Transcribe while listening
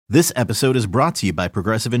This episode is brought to you by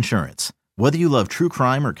Progressive Insurance. Whether you love true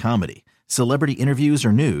crime or comedy, celebrity interviews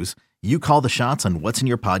or news, you call the shots on what's in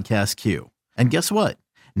your podcast queue. And guess what?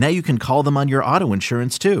 Now you can call them on your auto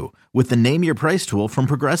insurance too with the Name Your Price tool from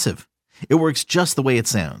Progressive. It works just the way it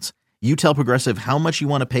sounds. You tell Progressive how much you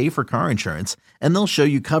want to pay for car insurance, and they'll show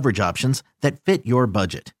you coverage options that fit your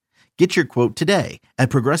budget. Get your quote today at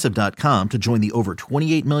Progressive.com to join the over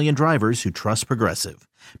 28 million drivers who trust Progressive.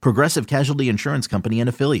 Progressive Casualty Insurance Company and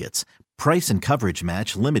Affiliates. Price and coverage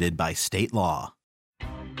match limited by state law.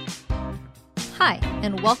 Hi,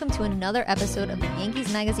 and welcome to another episode of the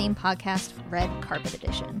Yankees Magazine podcast, Red Carpet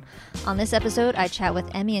Edition. On this episode, I chat with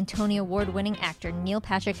Emmy and Tony Award-winning actor Neil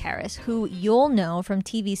Patrick Harris, who you'll know from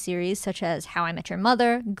TV series such as How I Met Your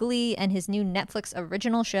Mother, Glee, and his new Netflix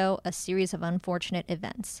original show, A Series of Unfortunate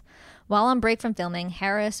Events. While on break from filming,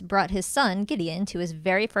 Harris brought his son, Gideon, to his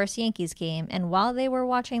very first Yankees game, and while they were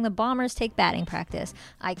watching the Bombers take batting practice,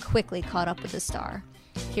 I quickly caught up with the star.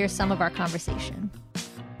 Here's some of our conversation.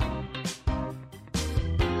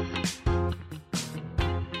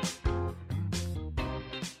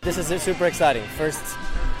 This is super exciting. First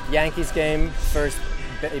Yankees game, first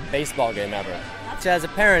baseball game ever. Which as a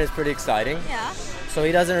parent is pretty exciting. Yeah. So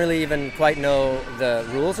he doesn't really even quite know the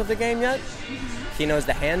rules of the game yet. Mm-hmm. He knows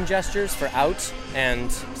the hand gestures for out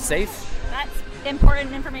and safe. That's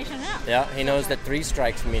important information to know. Yeah, he knows that 3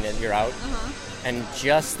 strikes mean that you're out. Uh-huh. And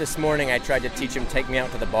just this morning I tried to teach him take me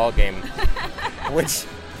out to the ball game, which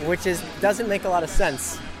doesn't make a lot of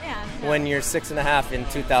sense. When you're 6.5 in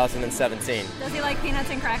 2017. Does he like peanuts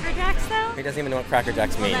and Cracker Jacks though? He doesn't even know what Cracker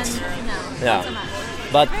Jacks means. Then, no, yeah. Not so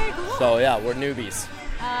much. But very cool. So yeah, we're newbies.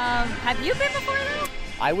 Have you been before though?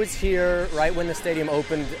 I was here right when the stadium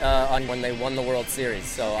opened when they won the World Series,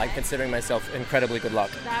 so I'm considering myself incredibly good luck.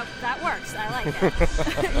 That works. I like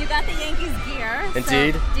it. You got the Yankees gear.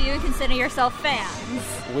 Indeed. So do you consider yourself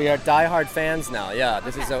fans? We are diehard fans now. Yeah,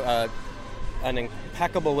 this is an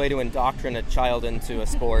impeccable way to indoctrinate a child into a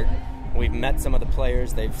sport. We've met some of the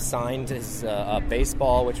players. They've signed his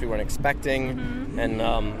baseball, which we weren't expecting, and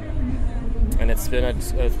it's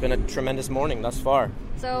been a tremendous morning thus far.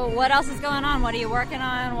 So what else is going on? What are you working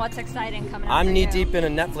on? What's exciting coming up? I'm knee deep in a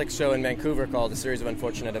Netflix show in Vancouver called A Series of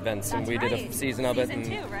Unfortunate Events, and we did a season of it. Season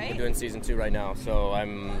 2, right? We're doing season 2 right now. So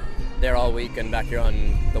I'm there all week and back here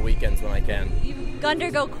on the weekends when I can. You've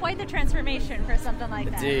undergo quite the transformation for something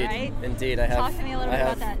like that, right? Indeed. I have. Talk to me a little bit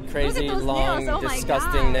about that. Crazy, Look at those long, nails. Oh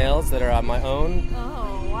disgusting nails that are on my own.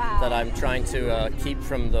 Oh, wow. That I'm trying to keep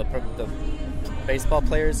from the baseball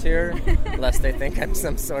players here, lest they think I'm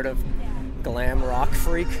some sort of glam rock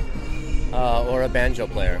freak or a banjo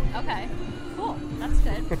player. Okay. Cool. That's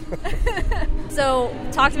good. So,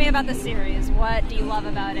 talk to me about the series. What do you love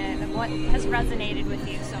about it, and what has resonated with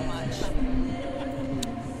you so much?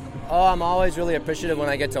 Oh, I'm always really appreciative when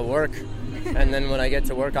I get to work, and then when I get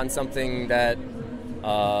to work on something that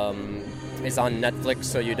is on Netflix,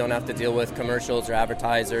 so you don't have to deal with commercials or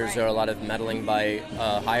advertisers or a lot of meddling by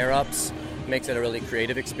higher-ups. Makes it a really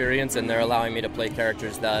creative experience, and they're allowing me to play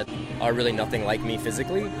characters that are really nothing like me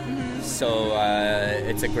physically. Mm-hmm. So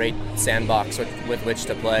it's a great sandbox with which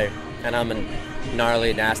to play, and I'm a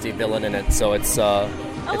gnarly, nasty villain in it. So it's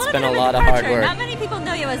been a lot of hard work. Not many people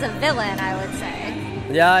know you as a villain, I would say.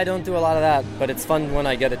 Yeah, I don't do a lot of that, but it's fun when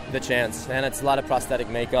I get the chance, and it's a lot of prosthetic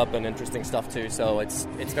makeup and interesting stuff too. So it's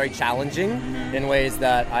very challenging in ways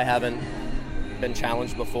that I haven't been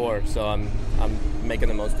challenged before. So I'm making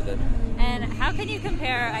the most of it. And how can you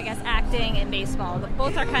compare, I guess, acting and baseball?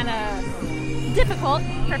 Both are kind of difficult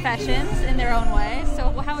professions in their own way.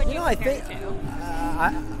 So how would you compare the two?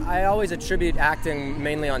 I always attribute acting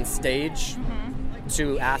mainly on stage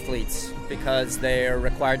to athletes because they're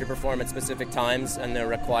required to perform at specific times and they're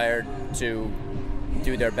required to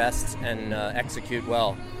do their best and execute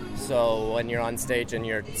well. So when you're on stage and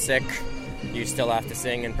you're sick, you still have to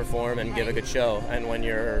sing and perform and give a good show. And when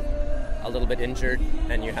you're a little bit injured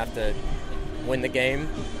and you have to win the game,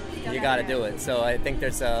 you got to do it. So I think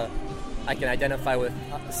I can identify with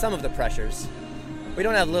some of the pressures. We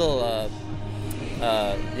don't have little,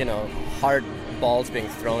 hard balls being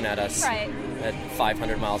thrown at us at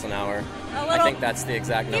 500 miles an hour. I think that's the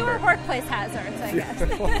exact number. Fewer workplace hazards, I guess.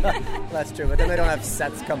 That's true, but then they don't have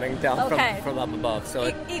sets coming down from up above, so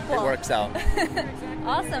it works out.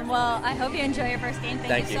 Awesome. Well, I hope you enjoy your first game.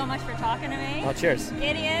 Thank you so much for talking to me. Oh, cheers.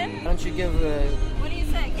 Gideon. Why don't you give What do you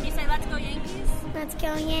say? Can you say let's go Yankees? Let's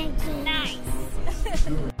go Yankees. Nice.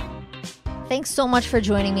 Thanks so much for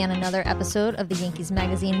joining me on another episode of the Yankees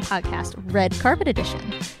Magazine podcast, Red Carpet Edition.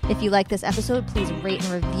 If you like this episode, please rate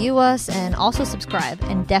and review us and also subscribe,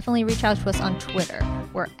 and definitely reach out to us on Twitter.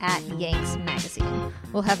 We're at Yanks Magazine.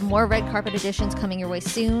 We'll have more red carpet editions coming your way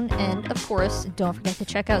soon. And of course, don't forget to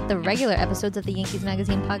check out the regular episodes of the Yankees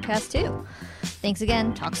Magazine podcast too. Thanks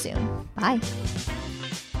again. Talk soon. Bye.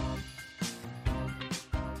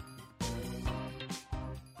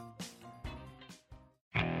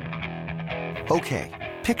 Okay,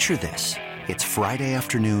 picture this. It's Friday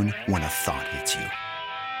afternoon when a thought hits you.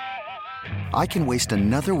 I can waste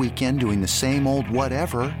another weekend doing the same old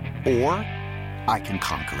whatever, or I can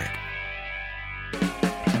conquer it.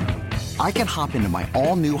 I can hop into my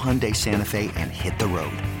all-new Hyundai Santa Fe and hit the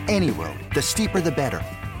road. Any road. The steeper, the better.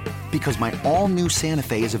 Because my all-new Santa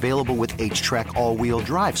Fe is available with H-Track all-wheel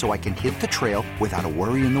drive, so I can hit the trail without a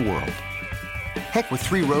worry in the world. Heck, with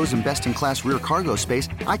 3 rows and best-in-class rear cargo space,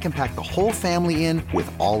 I can pack the whole family in with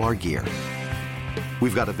all our gear.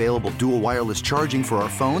 We've got available dual wireless charging for our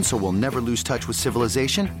phones, so we'll never lose touch with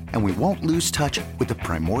civilization, and we won't lose touch with the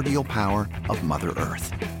primordial power of Mother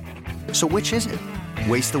Earth. So which is it?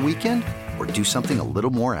 Waste the weekend or do something a little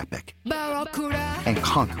more epic? And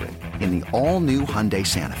conquer it in the all-new Hyundai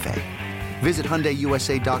Santa Fe. Visit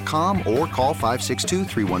HyundaiUSA.com or call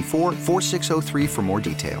 562-314-4603 for more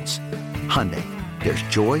details. Hyundai, there's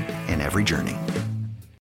joy in every journey.